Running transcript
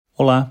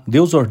Olá,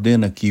 Deus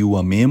ordena que o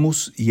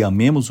amemos e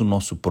amemos o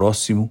nosso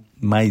próximo,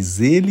 mas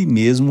Ele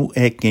mesmo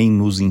é quem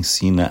nos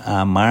ensina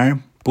a amar,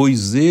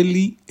 pois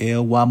Ele é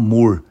o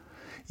amor.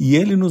 E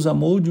Ele nos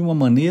amou de uma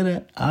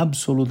maneira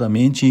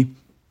absolutamente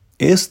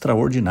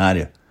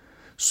extraordinária.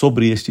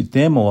 Sobre este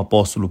tema, o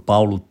apóstolo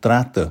Paulo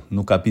trata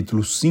no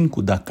capítulo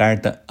 5 da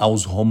carta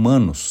aos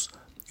Romanos.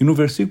 E no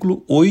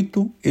versículo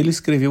 8 ele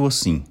escreveu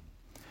assim: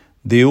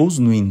 Deus,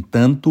 no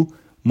entanto,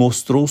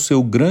 mostrou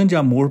seu grande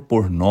amor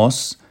por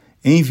nós,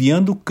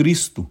 enviando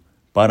Cristo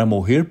para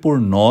morrer por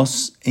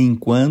nós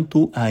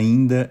enquanto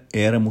ainda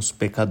éramos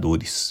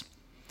pecadores.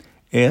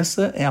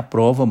 Essa é a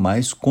prova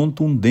mais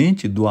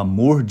contundente do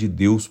amor de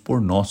Deus por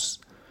nós,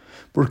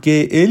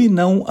 porque Ele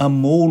não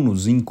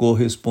amou-nos em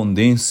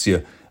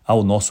correspondência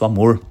ao nosso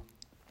amor.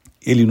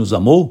 Ele nos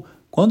amou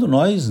quando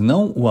nós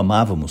não o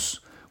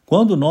amávamos,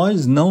 quando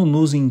nós não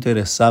nos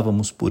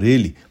interessávamos por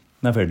Ele,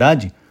 na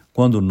verdade,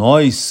 quando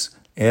nós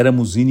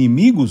éramos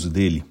inimigos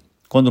dele,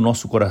 quando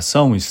nosso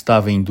coração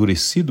estava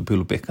endurecido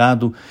pelo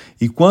pecado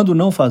e quando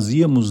não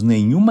fazíamos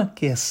nenhuma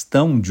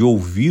questão de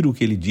ouvir o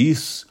que ele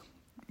diz,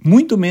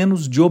 muito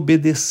menos de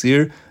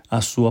obedecer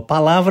à sua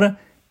palavra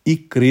e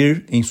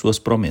crer em suas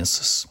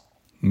promessas.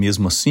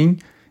 Mesmo assim,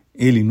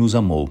 ele nos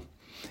amou.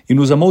 E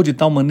nos amou de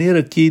tal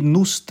maneira que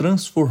nos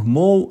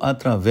transformou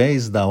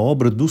através da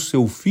obra do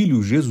seu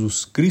Filho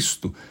Jesus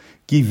Cristo,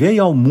 que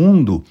veio ao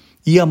mundo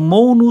e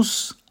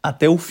amou-nos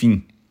até o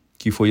fim,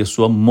 que foi a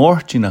sua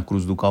morte na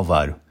cruz do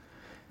Calvário.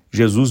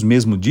 Jesus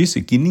mesmo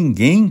disse que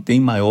ninguém tem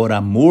maior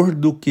amor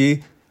do que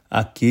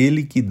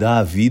aquele que dá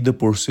a vida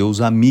por seus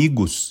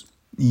amigos,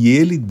 e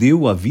ele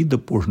deu a vida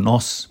por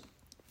nós.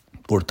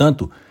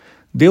 Portanto,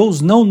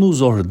 Deus não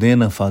nos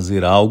ordena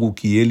fazer algo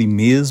que ele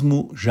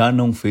mesmo já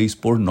não fez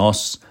por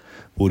nós.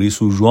 Por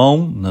isso,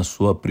 João, na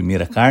sua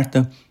primeira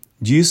carta,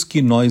 diz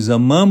que nós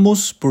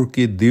amamos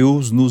porque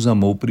Deus nos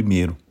amou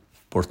primeiro.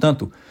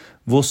 Portanto,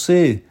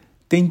 você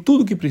tem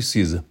tudo o que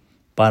precisa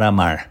para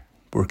amar,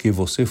 porque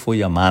você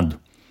foi amado,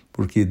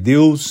 porque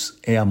Deus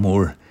é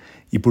amor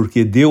e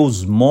porque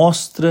Deus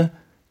mostra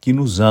que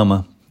nos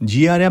ama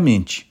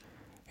diariamente,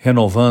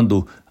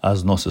 renovando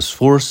as nossas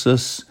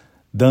forças,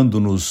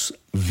 dando-nos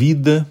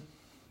vida,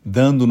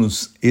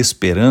 dando-nos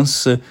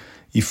esperança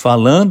e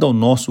falando ao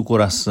nosso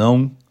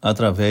coração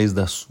através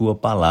da sua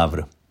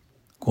palavra.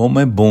 Como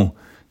é bom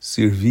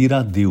servir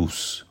a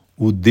Deus,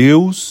 o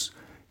Deus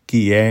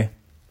que é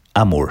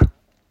amor.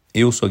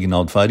 Eu sou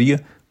Aguinaldo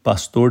Faria,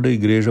 pastor da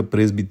Igreja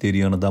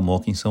Presbiteriana da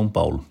Moca, em São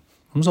Paulo.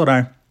 Vamos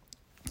orar.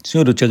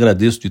 Senhor, eu te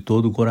agradeço de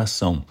todo o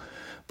coração,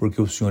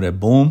 porque o Senhor é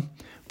bom,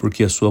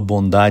 porque a sua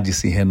bondade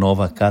se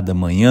renova a cada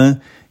manhã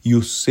e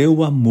o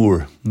seu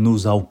amor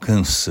nos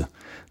alcança,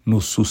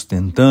 nos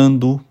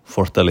sustentando,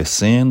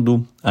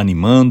 fortalecendo,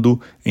 animando,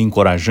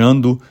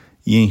 encorajando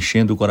e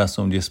enchendo o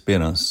coração de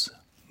esperança.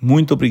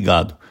 Muito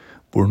obrigado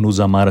por nos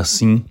amar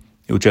assim.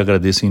 Eu te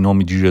agradeço em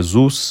nome de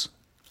Jesus.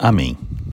 Amém.